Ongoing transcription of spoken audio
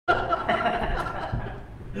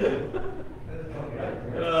That's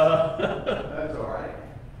all right.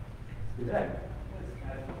 Yeah.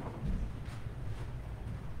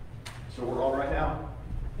 So we're all right now?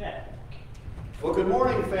 Yeah. Well, good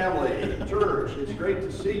morning, family, church. It's great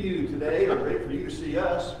to see you today, or great for you to see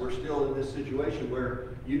us. We're still in this situation where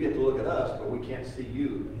you get to look at us, but we can't see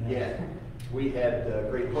you yet. We had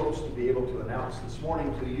great hopes to be able to announce this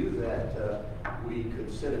morning to you that we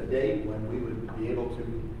could set a date when we would be able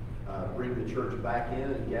to bring the church back in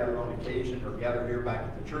and gather on occasion, or gather here back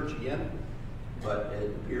at the church again. But it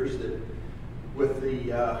appears that with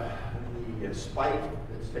the spike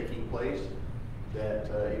that's taking place, that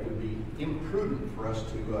it would be imprudent for us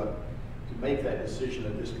to make that decision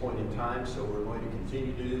at this point in time. So we're going to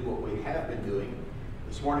continue to do what we have been doing.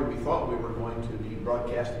 This morning we thought we were going to be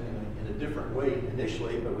broadcasting in a different way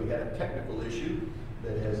initially, but we had a technical issue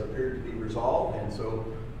that has appeared to be resolved, and so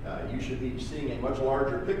you should be seeing a much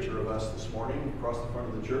larger picture of us this morning across the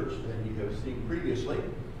front of the church than you have seen previously.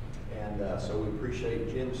 And so we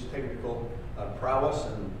appreciate Jim's technical prowess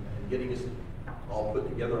and getting us all put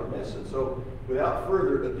together on this. And so without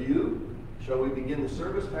further ado, shall we begin the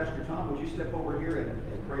service? Pastor Tom, would you step over here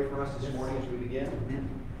and pray for us this morning as we begin? Amen.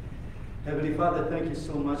 Heavenly Father, thank you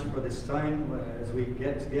so much for this time as we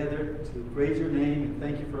get together to praise your name, and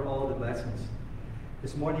thank you for all the blessings.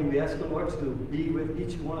 This morning we ask the Lord to be with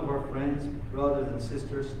each one of our friends, brothers and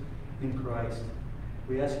sisters in Christ.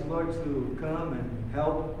 We ask the Lord to come and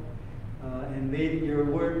help, and may your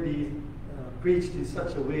word be preached in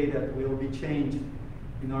such a way that we'll be changed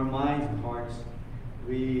in our minds and hearts.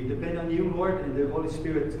 We depend on you, Lord, and the Holy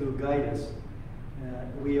Spirit to guide us.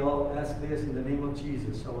 We all ask this in the name of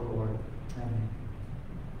Jesus, our Lord. Amen.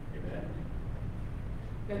 Amen.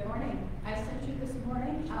 Good morning. I sent you this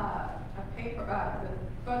morning a paper with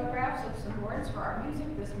photographs of some words for our music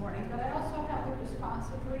this morning, but I also have a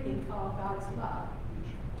responsive reading called God's Love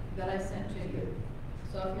that I sent to you.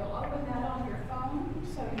 So if you'll open that on your phone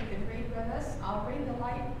so you can read with us, I'll read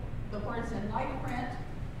the words in light print,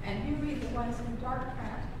 and you read the ones in dark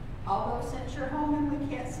print. Although since you're home and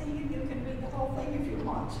we can't see you, you can read the whole thing if you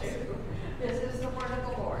want to. This is the word of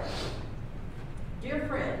the Lord. Dear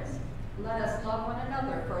friends, let us love one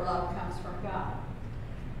another, for love comes from God.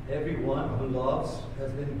 Everyone who loves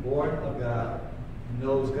has been born of God and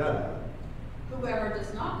knows God. Whoever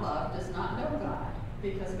does not love does not know God,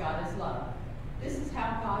 because God is love. This is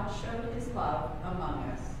how God showed his love among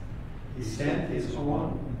us. He sent his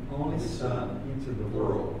only Son into the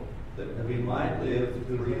world that we might live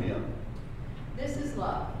through him. This is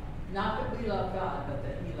love, not that we love God, but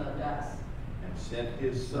that he loved us. And sent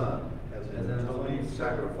his Son as As an atoning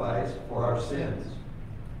sacrifice for our sins.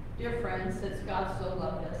 Dear friends, since God so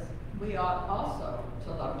loved us, we ought also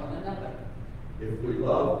to love one another. If we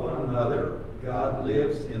love one another, God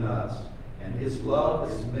lives in us, and his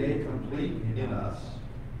love is made complete in us.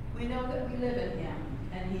 We know that we live in him,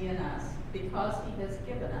 and he in us, because he has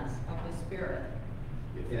given us of his Spirit.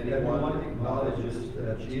 If anyone acknowledges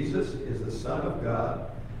that Jesus is the Son of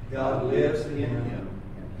God, God lives in him,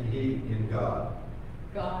 and he in God.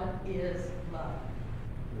 God is love.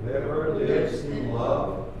 Whoever lives in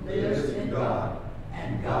love lives in God,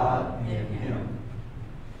 and God in him.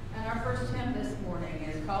 And our first hymn this morning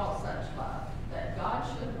is called Such Love, that God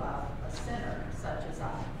should love a sinner such as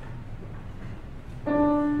I.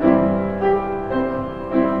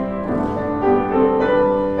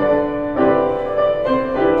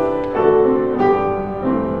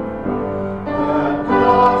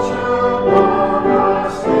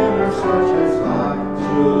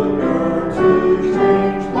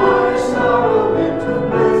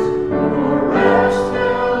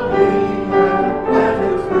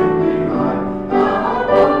 How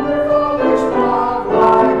wonderful is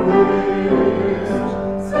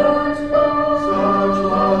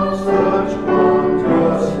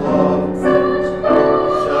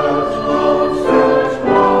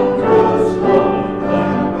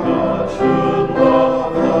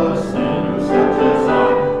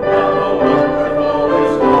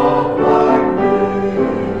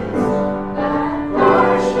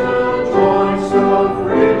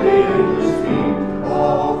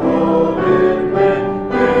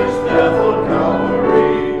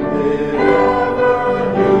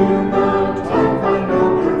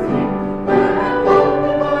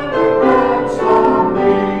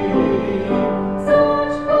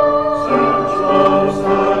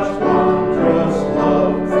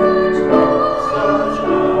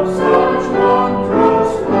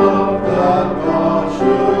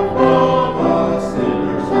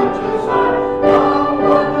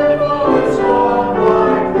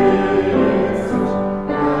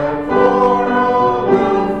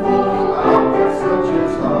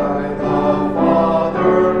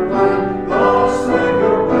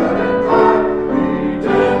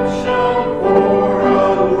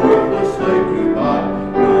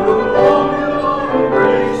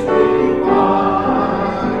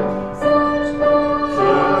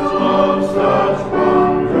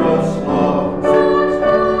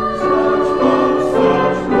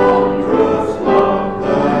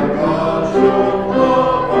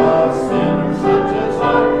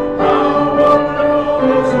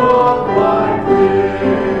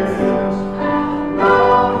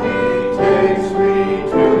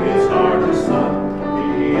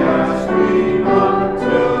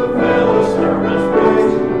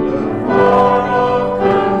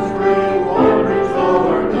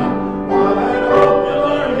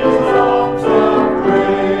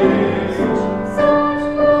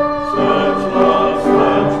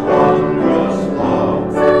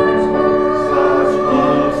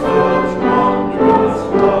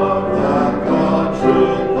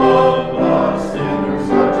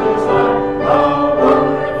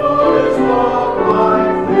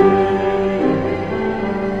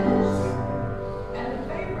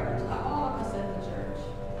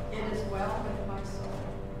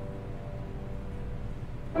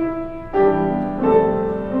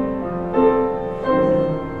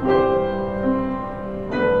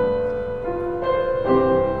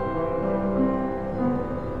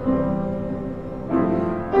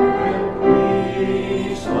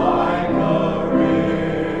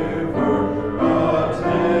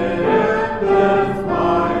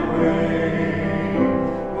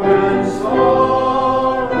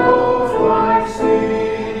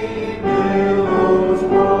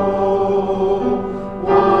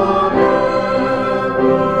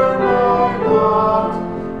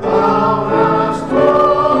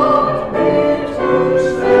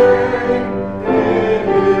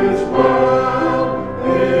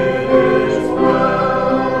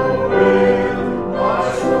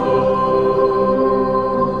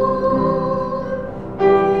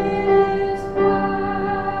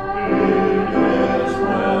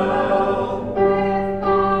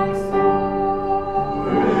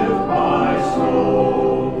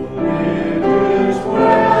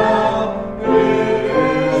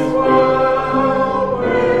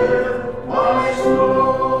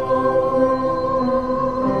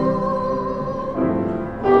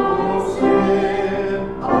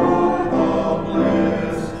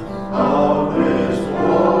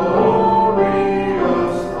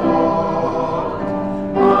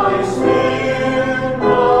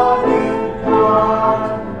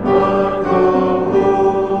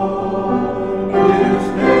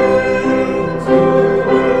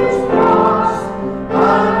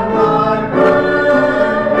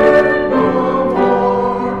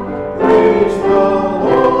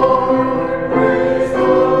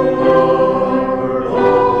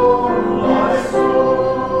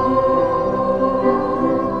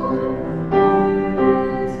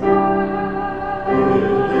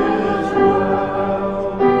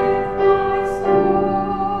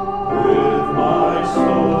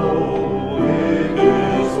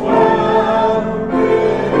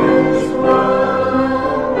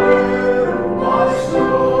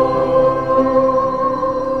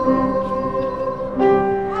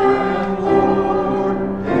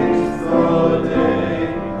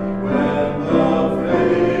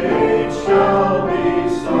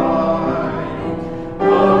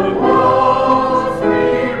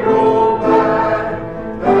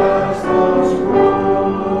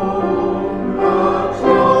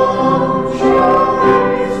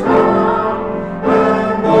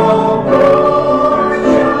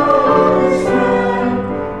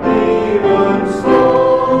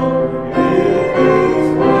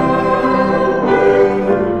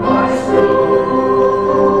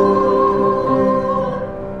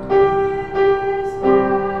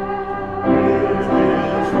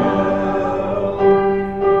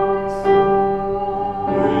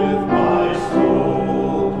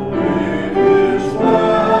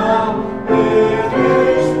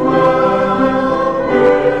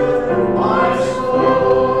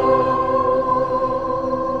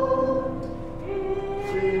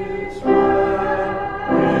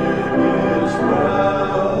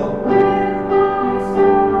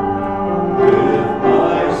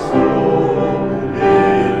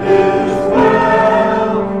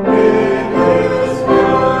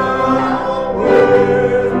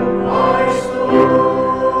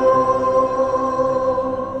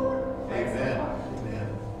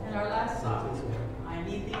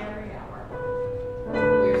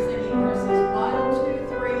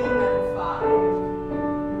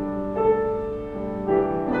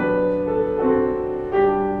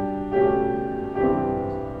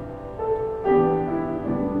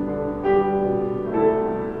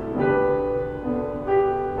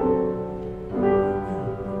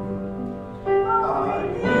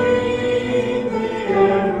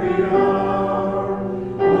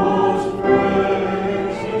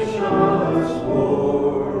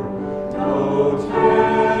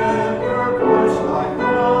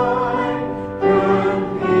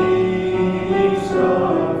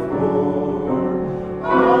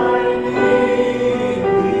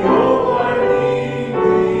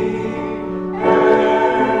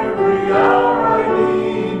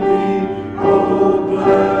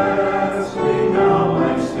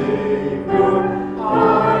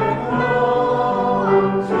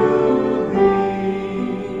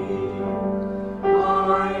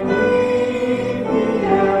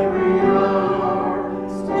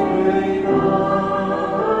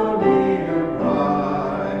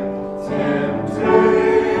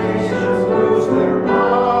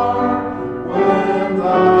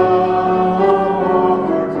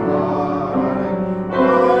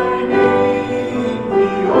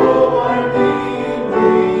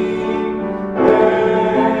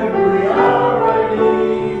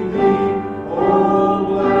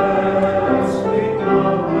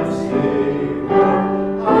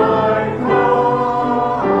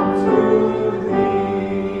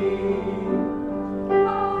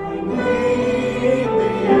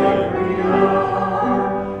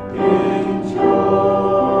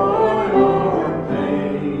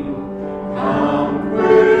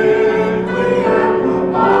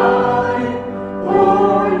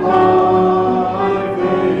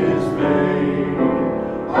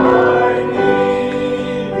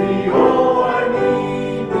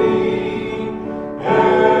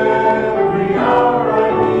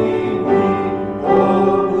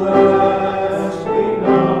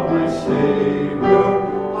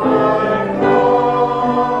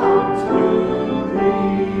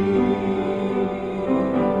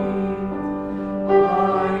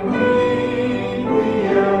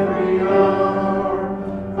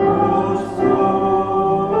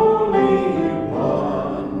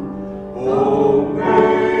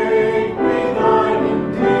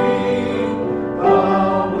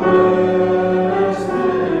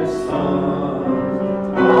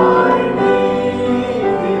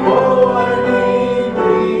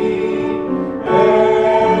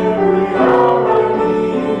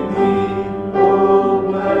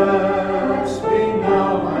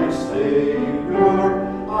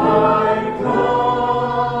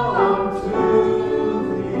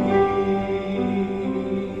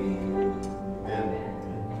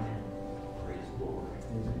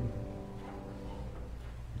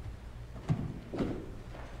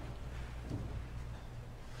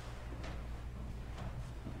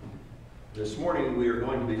This morning we are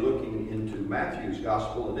going to be looking into Matthew's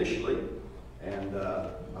Gospel initially, and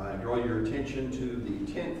I draw your attention to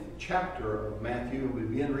the 10th chapter of Matthew. We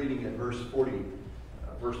begin reading at verse 40,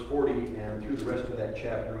 and through the rest of that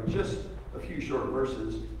chapter with just a few short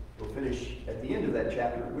verses. We'll finish at the end of that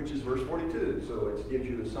chapter, which is verse 42, so it gives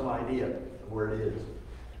you some idea of where it is.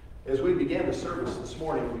 As we began the service this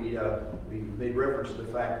morning, we made reference to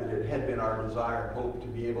the fact that it had been our desire and hope to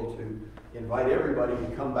be able to invite everybody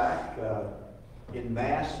to come back in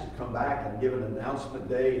mass, to come back and give an announcement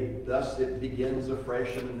day. Thus it begins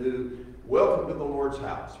afresh and anew. Welcome to the Lord's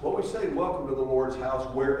house. Well, we say welcome to the Lord's house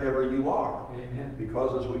wherever you are. Amen.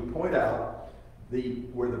 Because as we point out,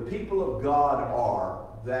 where the people of God are,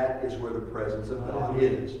 that is where the presence of God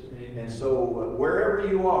is. Amen. And so wherever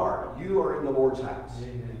you are in the Lord's house.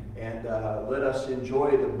 Amen. And let us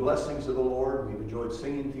enjoy the blessings of the Lord. We've enjoyed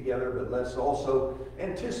singing together, but let's also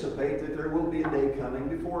anticipate that there will be a day coming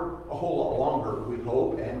before a whole lot longer, we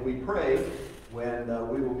hope and we pray, when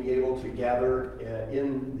we will be able to gather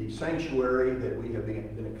in the sanctuary that we have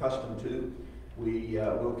been accustomed to. We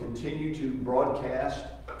will continue to broadcast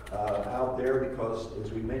out there because,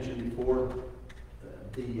 as we mentioned before,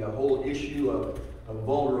 the whole issue of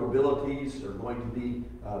vulnerabilities are going to be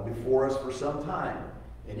before us for some time.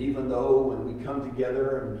 And even though when we come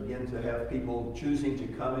together and begin to have people choosing to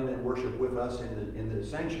come in and worship with us in the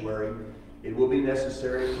sanctuary, it will be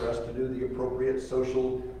necessary for us to do the appropriate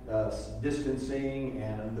social distancing,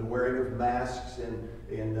 and the wearing of masks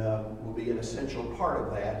and will be an essential part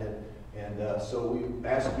of that. And so we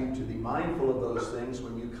ask you to be mindful of those things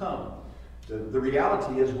when you come. The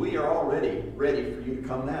reality is we are already ready for you to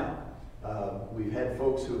come now. We've had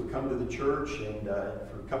folks who have come to the church and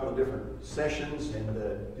for a couple of different sessions and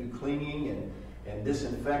do cleaning and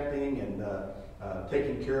disinfecting and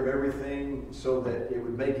taking care of everything so that it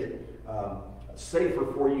would make it safer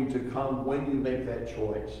for you to come when you make that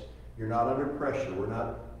choice. You're not under pressure. We're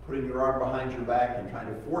not putting your arm behind your back and trying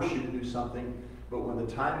to force you to do something. But when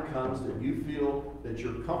the time comes that you feel that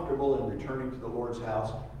you're comfortable in returning to the Lord's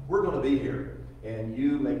house, we're going to be here. And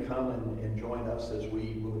you may come and join us as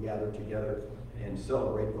we will gather together and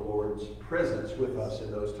celebrate the Lord's presence with us in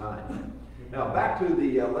those times. Now, back to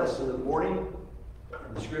the lesson of the morning,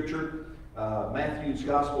 the scripture, Matthew's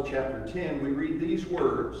Gospel, chapter 10, we read these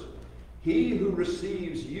words: "He who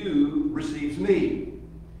receives you receives me,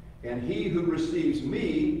 and he who receives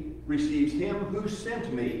me receives him who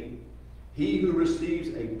sent me. He who receives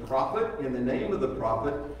a prophet in the name of the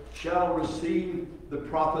prophet shall receive the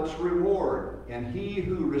prophet's reward, and he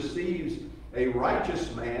who receives a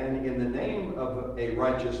righteous man in the name of a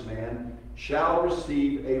righteous man shall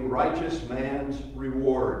receive a righteous man's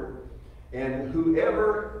reward. And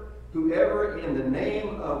whoever in the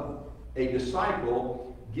name of a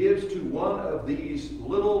disciple gives to one of these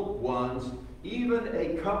little ones even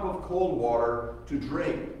a cup of cold water to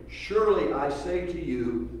drink, surely I say to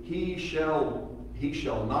you, he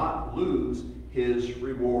shall not lose his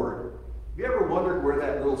reward." Have you ever wondered where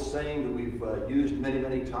that little saying that we've used many,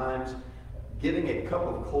 many times, giving a cup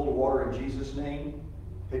of cold water in Jesus' name?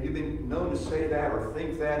 Have you been known to say that or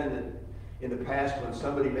think that in the past when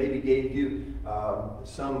somebody maybe gave you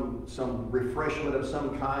some refreshment of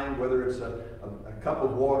some kind, whether it's a cup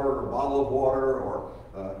of water or a bottle of water or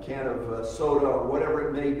a can of soda or whatever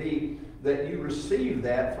it may be, that you receive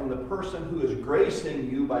that from the person who is gracing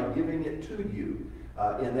you by giving it to you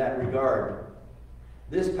in that regard.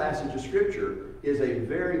 This passage of Scripture is a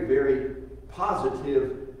very, very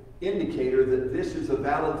positive indicator that this is a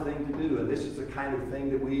valid thing to do, and this is the kind of thing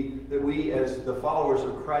that we as the followers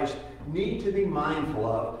of Christ need to be mindful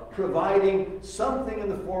of, providing something in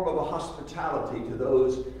the form of a hospitality to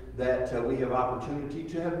those that we have opportunity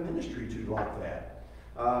to have ministry to like that.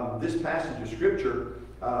 This passage of Scripture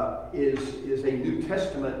is a New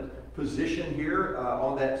Testament position here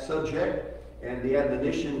on that subject, and the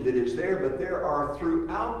admonition that is there, but there are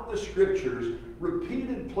throughout the Scriptures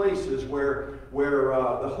repeated places where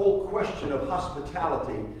the whole question of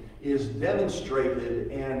hospitality is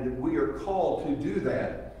demonstrated, and we are called to do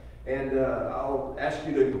that. And I'll ask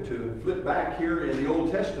you to flip back here in the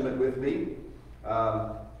Old Testament with me.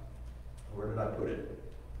 Where did I put it?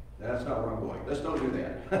 That's not where I'm going. Let's don't do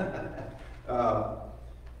that.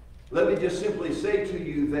 Let me just simply say to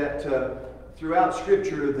you that throughout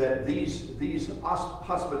Scripture that these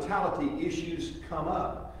hospitality issues come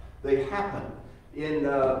up. They happen. In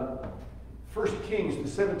 1 Kings,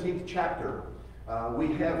 the 17th chapter,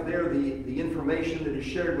 we have there the information that is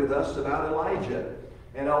shared with us about Elijah.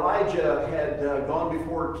 And Elijah had gone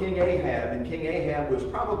before King Ahab, and King Ahab was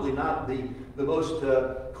probably not the most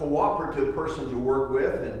cooperative person to work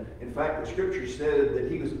with. And in fact, the scripture said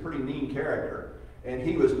that he was a pretty mean character, and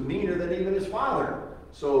he was meaner than even his father.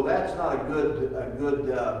 So that's not a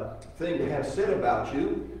good thing to have said about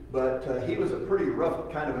you, but he was a pretty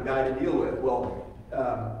rough kind of a guy to deal with. Well,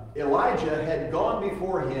 Elijah had gone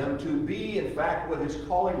before him to be, in fact, what his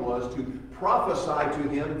calling was, to prophesy to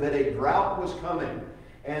him that a drought was coming,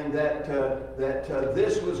 and that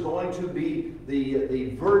this was going to be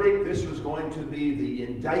the verdict, this was going to be the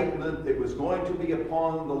indictment that was going to be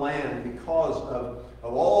upon the land because of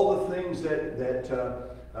all the things that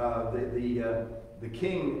the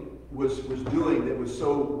king was doing that was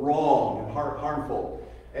so wrong and harmful.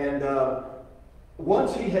 And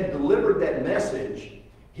once he had delivered that message,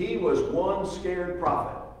 he was one scared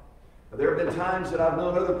prophet. There have been times that I've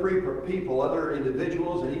known other people, other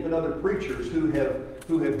individuals, and even other preachers who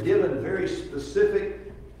have given very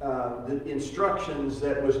specific instructions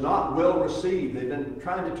that was not well received. They've been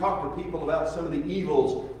trying to talk to people about some of the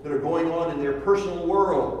evils that are going on in their personal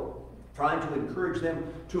world, trying to encourage them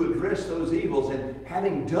to address those evils. And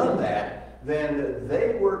having done that, then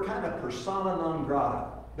they were kind of persona non grata.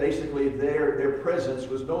 Basically, their presence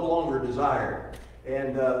was no longer desired.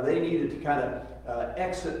 And they needed to kind of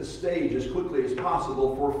exit the stage as quickly as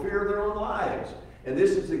possible for fear of their own lives. And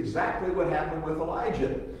this is exactly what happened with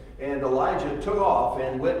Elijah. And Elijah took off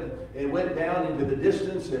and went down into the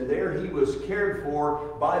distance, and there he was cared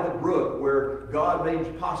for by the brook, where God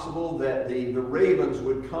made possible that the ravens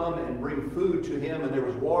would come and bring food to him, and there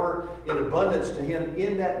was water in abundance to him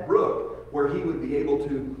in that brook, where he would be able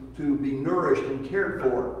to be nourished and cared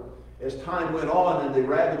for. As time went on and the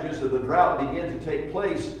ravages of the drought began to take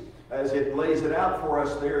place, as it lays it out for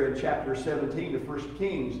us there in chapter 17 of 1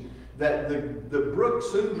 Kings, that the brook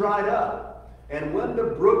soon dried up. And when the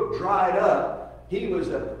brook dried up, he was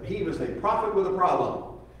a prophet with a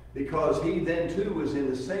problem, because he then too was in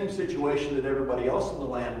the same situation that everybody else in the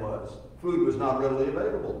land was. Food was not readily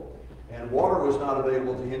available, and water was not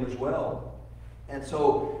available to him as well. And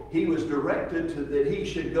so he was directed that he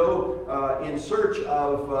should go in search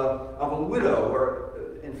of a widow, or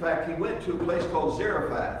in fact, he went to a place called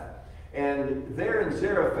Zarephath. And there in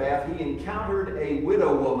Zarephath, he encountered a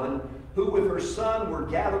widow woman who, with her son, were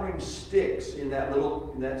gathering sticks in that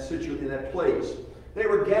place. They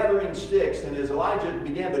were gathering sticks, and as Elijah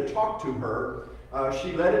began to talk to her,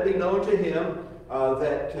 she let it be known to him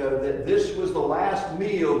that this was the last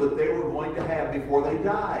meal that they were going to have before they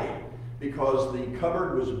died, because the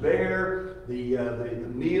cupboard was bare, the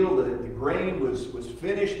meal, the grain was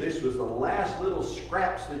finished. This was the last little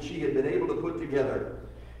scraps that she had been able to put together.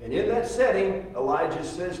 And in that setting, Elijah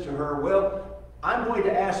says to her, well, I'm going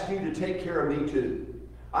to ask you to take care of me too.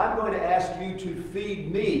 I'm going to ask you to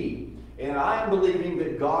feed me, and I'm believing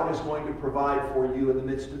that God is going to provide for you in the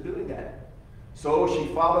midst of doing that. So she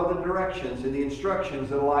followed the directions and the instructions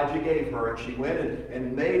that Elijah gave her, and she went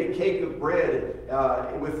and made a cake of bread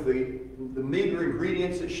with the meager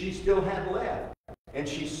ingredients that she still had left. And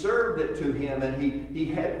she served it to him, and he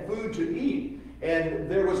had food to eat. And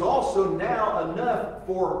there was also now enough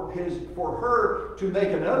for her to make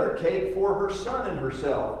another cake for her son and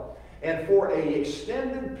herself. And for an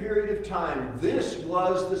extended period of time, this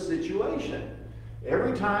was the situation.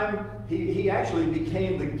 Every time he actually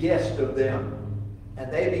became the guest of them,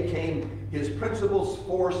 and they became his principal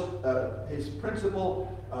source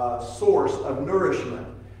of nourishment.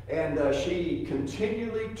 And she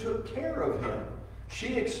continually took care of him.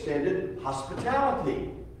 She extended hospitality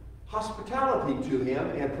to him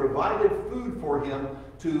and provided food for him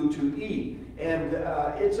to eat. And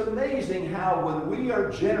it's amazing how when we are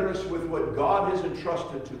generous with what God has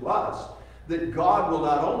entrusted to us, that God will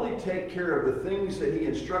not only take care of the things that he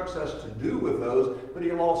instructs us to do with those, but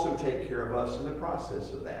he'll also take care of us in the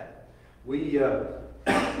process of that. We,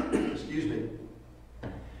 excuse me,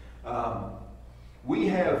 we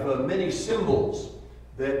have many symbols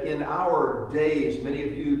that in our days, many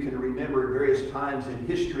of you can remember at various times in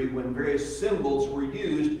history when various symbols were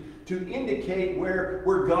used to indicate where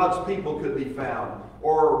God's people could be found,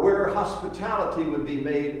 or where hospitality would be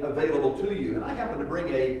made available to you. And I happen to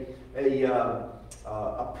bring a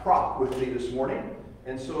prop with me this morning,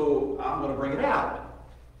 and so I'm going to bring it out.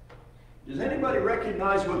 Does anybody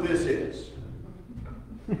recognize what this is?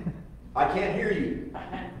 I can't hear you.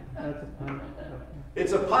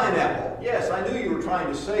 It's a pineapple. Yes, I knew you were trying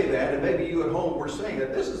to say that, and maybe you at home were saying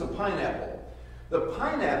that. This is a pineapple. The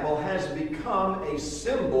pineapple has become a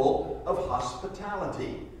symbol of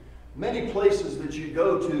hospitality. Many places that you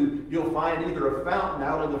go to, you'll find either a fountain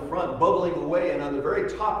out in the front bubbling away, and on the very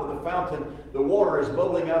top of the fountain, the water is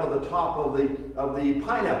bubbling out of the top of the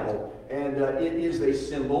pineapple. And it is a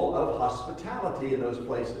symbol of hospitality in those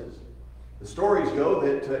places. The stories go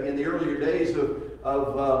that in the earlier days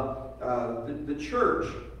of the church,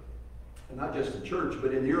 not just the church,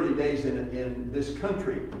 but in the early days in this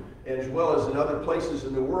country, as well as in other places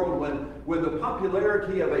in the world, when the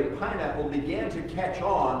popularity of a pineapple began to catch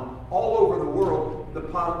on all over the world, the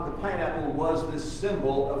pineapple was this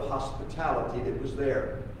symbol of hospitality that was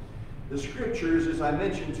there. The scriptures, as I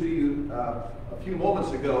mentioned to you a few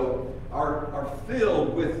moments ago, are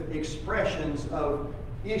filled with expressions of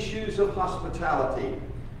issues of hospitality.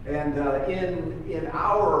 And in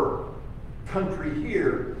our country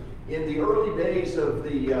here, in the early days of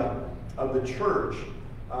the church,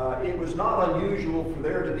 it was not unusual for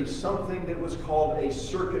there to be something that was called a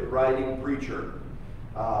circuit riding preacher.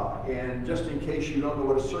 And just in case you don't know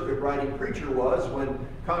what a circuit riding preacher was, when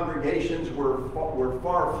congregations were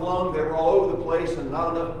far flung, they were all over the place, and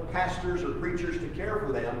not enough pastors or preachers to care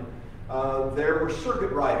for them, there were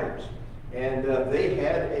circuit riders. And they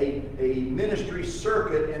had a ministry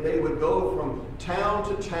circuit, and they would go from town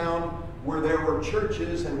to town where there were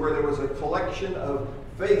churches and where there was a collection of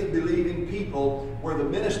faith-believing people, where the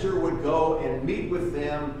minister would go and meet with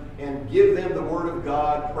them and give them the Word of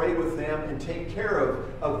God, pray with them, and take care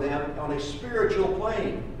of them on a spiritual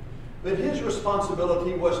plane. But his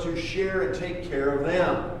responsibility was to share and take care of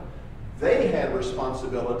them. They had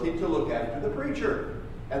responsibility to look after the preacher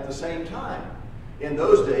at the same time. In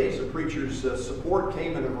those days, a preacher's support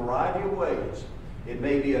came in a variety of ways. It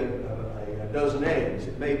may be a dozen eggs.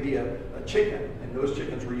 It may be a chicken, and those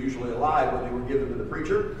chickens were usually alive when they were given to the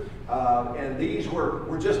preacher. And these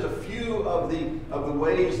were just a few of the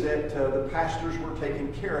ways that the pastors were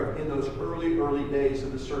taken care of in those early days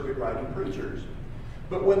of the circuit riding preachers.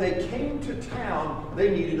 But when they came to town,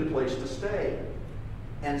 they needed a place to stay.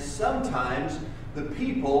 And sometimes the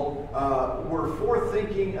people were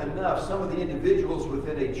forethinking enough. Some of the individuals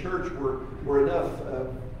within a church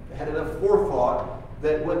had enough forethought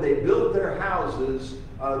that when they built their houses,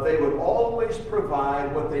 they would always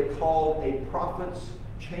provide what they called a prophet's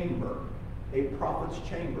chamber. A prophet's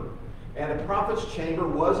chamber. And a prophet's chamber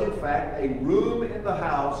was, in fact, a room in the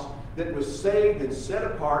house that was saved and set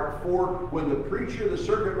apart for when the preacher, the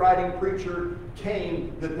circuit riding preacher,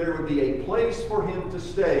 came, that there would be a place for him to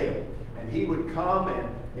stay. And he would come,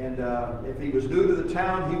 and if he was new to the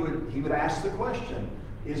town, he would ask the question,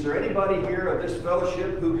 is there anybody here of this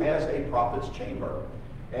fellowship who has a prophet's chamber?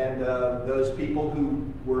 And those people who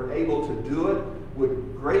were able to do it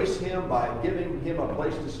would grace him by giving him a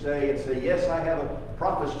place to stay and say, yes, I have a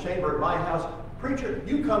prophet's chamber at my house. Preacher,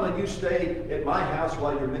 you come and you stay at my house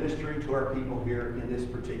while you're ministering to our people here in this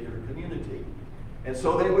particular community. And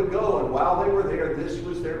so they would go, and while they were there, this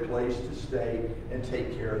was their place to stay and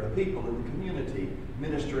take care of the people in the community,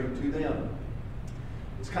 ministering to them.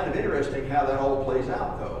 It's kind of interesting how that all plays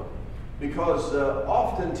out, though, because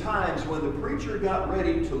oftentimes when the preacher got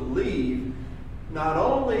ready to leave, not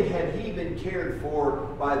only had he been cared for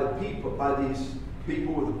by these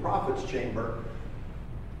people with the prophet's chamber,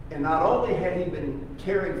 and not only had he been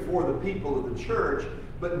caring for the people of the church,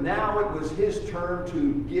 but now it was his turn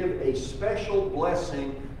to give a special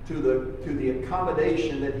blessing to the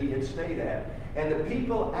accommodation that he had stayed at. And the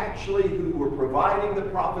people actually who were providing the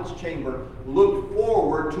prophet's chamber looked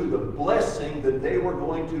forward to the blessing that they were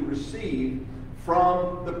going to receive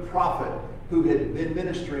from the prophet who had been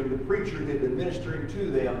ministering, the preacher who had been ministering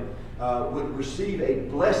to them, would receive a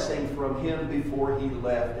blessing from him before he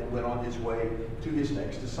left and went on his way to his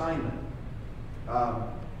next assignment.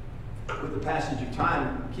 With the passage of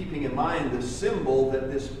time, keeping in mind the symbol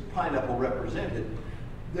that this pineapple represented,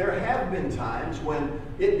 there have been times when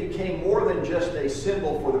it became more than just a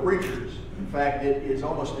symbol for the preachers. In fact, it is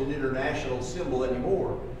almost an international symbol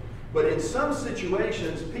anymore. But in some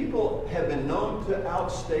situations, people have been known to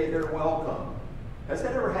outstay their welcome. Has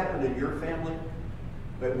that ever happened in your family?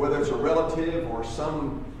 Whether it's a relative or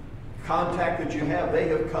some contact that you have, they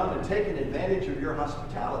have come and taken advantage of your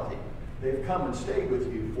hospitality. They've come and stayed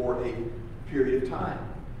with you for a period of time.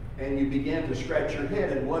 And you begin to scratch your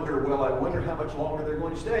head and wonder, well, I wonder how much longer they're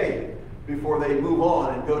going to stay before they move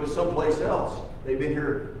on and go to someplace else. They've been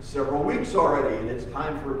here several weeks already, and it's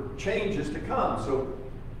time for changes to come. So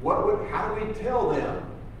how do we tell them?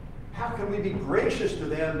 How can we be gracious to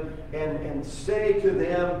them and say to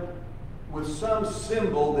them with some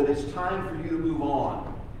symbol that it's time for you to move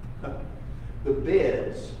on? The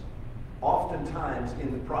beds, oftentimes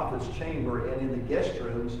in the prophet's chamber and in the guest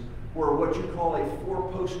rooms, were what you call a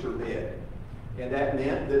four-poster bed. And that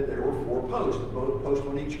meant that there were 4 posts, a post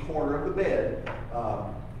on each corner of the bed.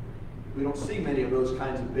 We don't see many of those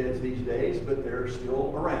kinds of beds these days, but they're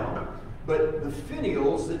still around. But the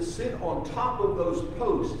finials that sit on top of those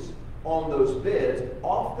posts on those beds,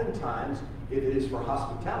 oftentimes, if it is for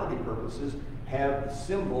hospitality purposes, have the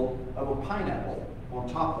symbol of a pineapple on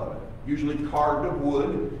top of it, usually carved of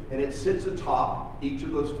wood, and it sits atop each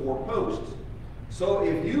of those 4 posts. So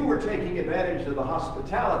if you were taking advantage of the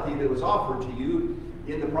hospitality that was offered to you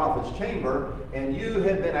in the prophet's chamber, and you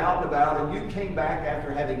had been out and about, and you came back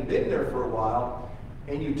after having been there for a while,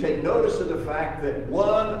 and you take notice of the fact that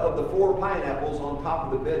one of the 4 pineapples on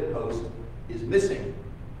top of the bedpost is missing,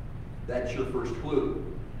 that's your first clue.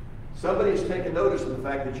 Somebody's taken notice of the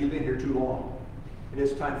fact that you've been here too long, and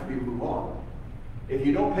it's time for you to move on. If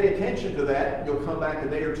you don't pay attention to that, you'll come back a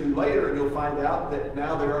day or 2 later and you'll find out that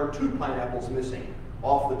now there are 2 pineapples missing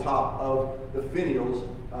off the top of the finials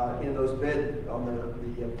in those bed, on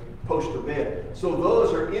the poster bed. So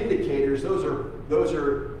those are indicators, those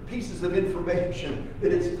are pieces of information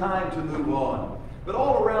that it's time to move on. But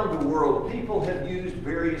all around the world, people have used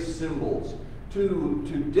various symbols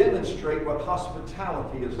to demonstrate what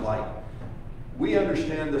hospitality is like. We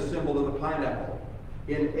understand the symbol of the pineapple.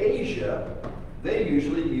 In Asia, they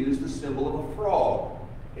usually use the symbol of a frog.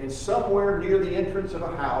 And somewhere near the entrance of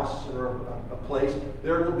a house or a place,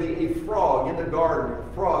 there will be a frog in the garden,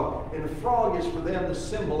 a frog. And the frog is for them the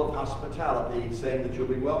symbol of hospitality, saying that you'll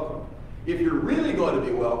be welcome. If you're really going to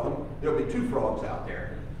be welcome, there'll be 2 frogs out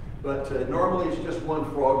there. But normally it's just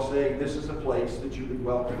 1 frog saying this is a place that you'll be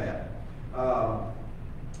welcome at.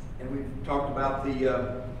 And we've talked about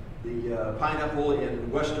the pineapple in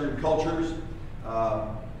Western cultures.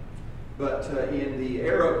 But in the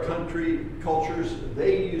Arab country cultures,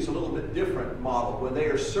 they use a little bit different model. When they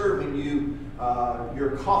are serving you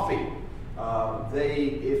your coffee,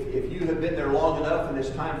 if you have been there long enough and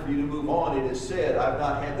it's time for you to move on, it is said, I've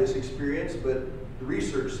not had this experience, but the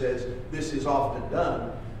research says this is often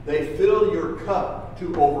done. They fill your cup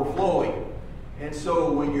to overflowing. And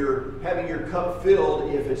so when you're having your cup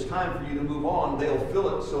filled, if it's time for you to move on, they'll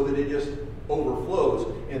fill it so that it just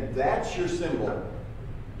overflows. And that's your symbol.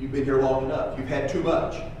 You've been here long enough. You've had too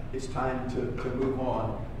much. It's time to move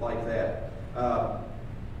on like that.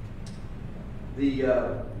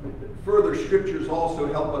 The further scriptures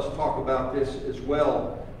also help us talk about this as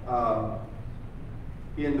well.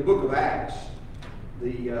 In the book of Acts,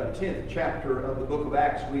 the 10th chapter of the book of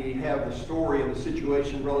Acts, we have the story and the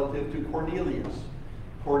situation relative to Cornelius.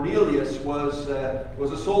 Cornelius was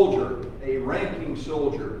a soldier, a ranking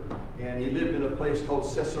soldier, and he lived in a place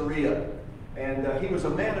called Caesarea. And he was a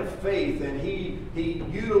man of faith, and he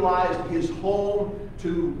utilized his home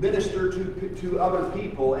to minister to other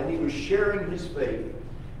people, and he was sharing his faith.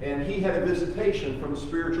 And he had a visitation from a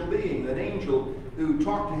spiritual being, an angel, who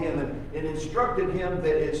talked to him and instructed him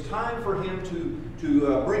that it's time for him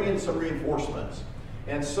to bring in some reinforcements.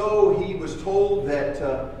 And so he was told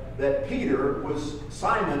that Peter was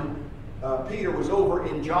over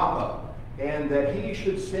in Joppa, and that he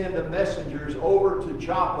should send messengers over to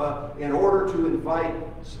Joppa in order to invite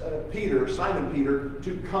Simon Peter,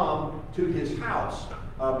 to come to his house.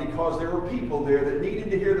 Because there were people there that needed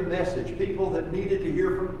to hear the message, people that needed to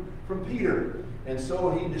hear from Peter. And so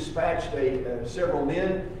he dispatched several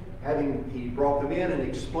men, he brought them in and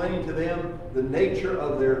explained to them the nature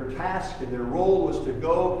of their task, and their role was to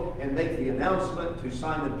go and make the announcement to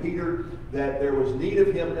Simon Peter that there was need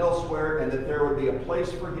of him elsewhere and that there would be a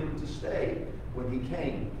place for him to stay when he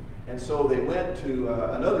came. And so they went to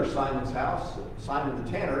another Simon's house, Simon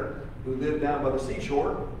the tanner, who lived down by the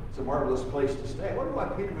seashore. It's a marvelous place to stay. I wonder why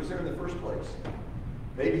Peter was there in the first place.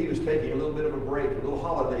 Maybe he was taking a little bit of a break, a little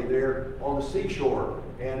holiday there on the seashore,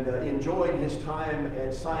 and enjoying his time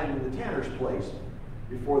at Simon the tanner's place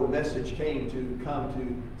before the message came to come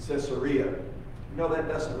to Caesarea. You know, that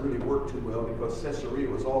doesn't really work too well, because Caesarea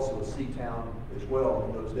was also a sea town as well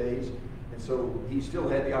in those days. And so he still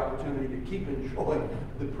had the opportunity to keep enjoying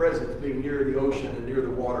the presence, being near the ocean and near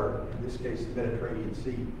the water, in this case the Mediterranean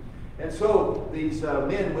Sea. And so these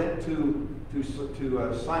men went to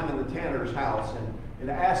Simon the tanner's house and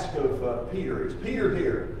asked of Peter, is Peter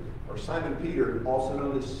here? Or Simon Peter, also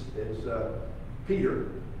known as Peter.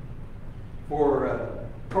 For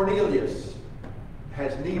Cornelius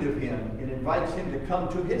has need of him and invites him to come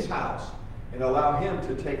to his house and allow him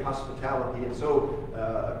to take hospitality. And so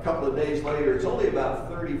a couple of days later, it's only about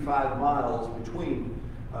 35 miles between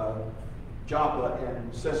Joppa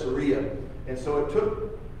and Caesarea. And so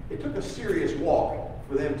it took a serious walk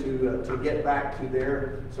for them to get back to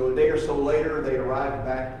there. So a day or so later, they arrived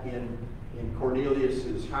back in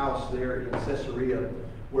Cornelius' house there in Caesarea.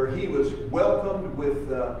 where he was welcomed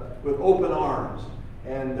with open arms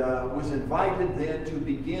and was invited then to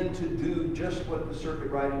begin to do just what the circuit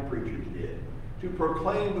riding preachers did, to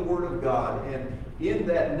proclaim the Word of God. And in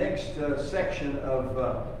that next section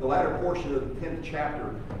of the latter portion of the 10th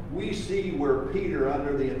chapter, we see where Peter,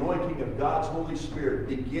 under the anointing of God's Holy Spirit,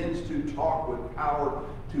 begins to talk with power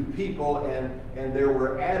to people, and there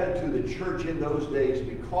were added to the church in those days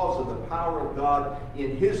because of the power of God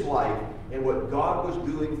in his life and what God was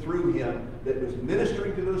doing through him that was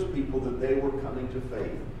ministering to those people that they were coming to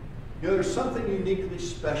faith. You know, there's something uniquely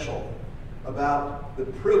special about the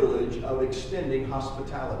privilege of extending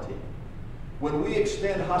hospitality. When we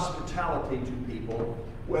extend hospitality to people,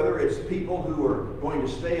 whether it's people who are going to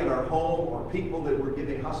stay in our home or people that we're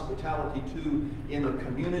giving hospitality to in the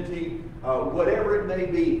community, whatever it may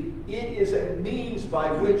be, it is a means by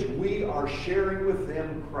which we are sharing with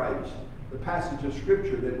them Christ. The passage of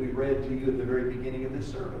Scripture that we read to you at the very beginning of this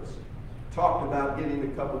service talked about giving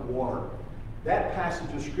a cup of water. That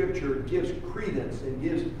passage of Scripture gives credence and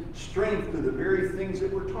gives strength to the very things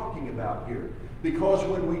that we're talking about here. Because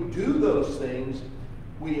when we do those things,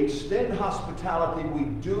 we extend hospitality, we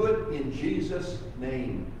do it in Jesus'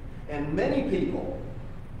 name. And many people,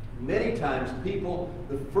 many times people,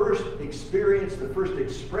 the first experience, the first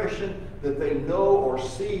expression that they know or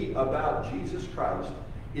see about Jesus Christ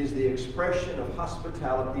is the expression of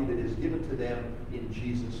hospitality that is given to them in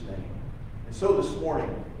Jesus' name. And so this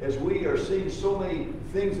morning, as we are seeing so many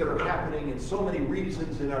things that are happening and so many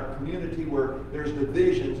reasons in our community where there's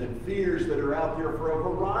divisions and fears that are out there for a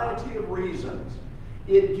variety of reasons,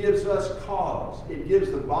 it gives us cause. It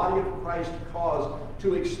gives the body of Christ cause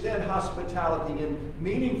to extend hospitality in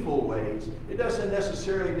meaningful ways. It doesn't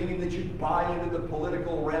necessarily mean that you buy into the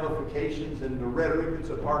political ramifications and the rhetoric that's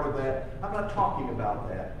a part of that. I'm not talking about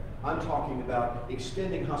that. I'm talking about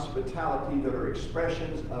extending hospitality that are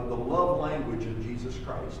expressions of the love language of Jesus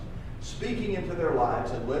Christ, speaking into their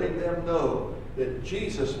lives and letting them know that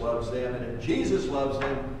Jesus loves them, and if Jesus loves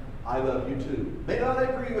them, I love you too. May not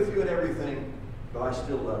agree with you in everything, but I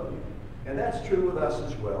still love you. And that's true with us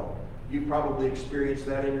as well. You've probably experienced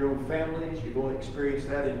that in your own families. You've only experienced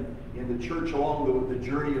that in the church along the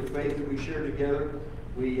journey of faith that we share together.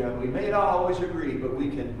 We may not always agree, but we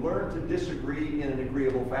can learn to disagree in an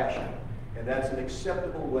agreeable fashion. And that's an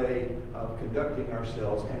acceptable way of conducting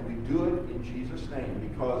ourselves. And we do it in Jesus' name,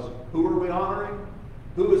 because who are we honoring?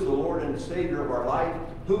 Who is the Lord and Savior of our life?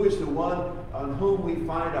 Who is the one on whom we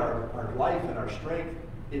find our life and our strength?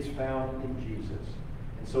 It's found in Jesus.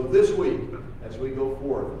 And so this week, as we go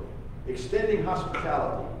forth, extending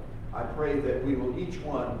hospitality, I pray that we will each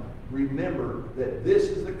one remember that this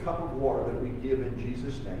is the cup of water that we give in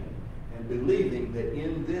Jesus' name, and believing that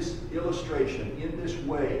in this illustration, in this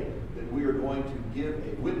way, that we are going to give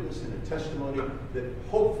a witness and a testimony that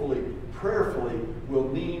hopefully, prayerfully, will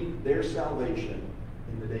mean their salvation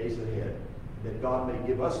in the days ahead. That God may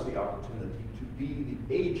give us the opportunity to be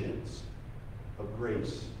the agents of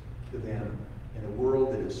grace to them in a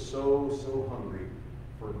world that is so hungry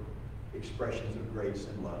for expressions of grace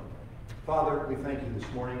and love. Father, we thank you this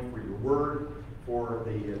morning for your word, for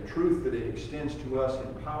the truth that it extends to us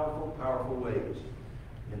in powerful, powerful ways.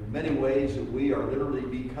 In many ways that we are literally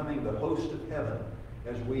becoming the host of heaven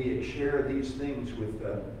as we share these things with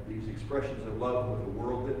these expressions of love with a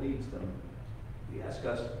world that needs them. We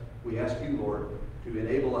ask you, Lord, to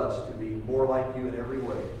enable us to be more like you in every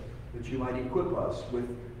way, that you might equip us with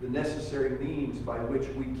the necessary means by which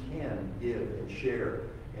we can give and share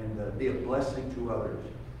and be a blessing to others.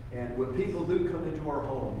 And when people do come into our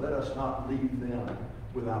home, let us not leave them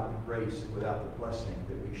without the grace, without the blessing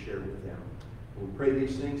that we share with them. We pray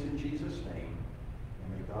these things in Jesus' name,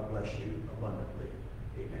 and may God bless you abundantly.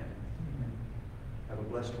 Amen. Have a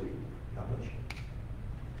blessed week. God bless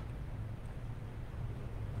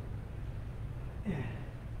you.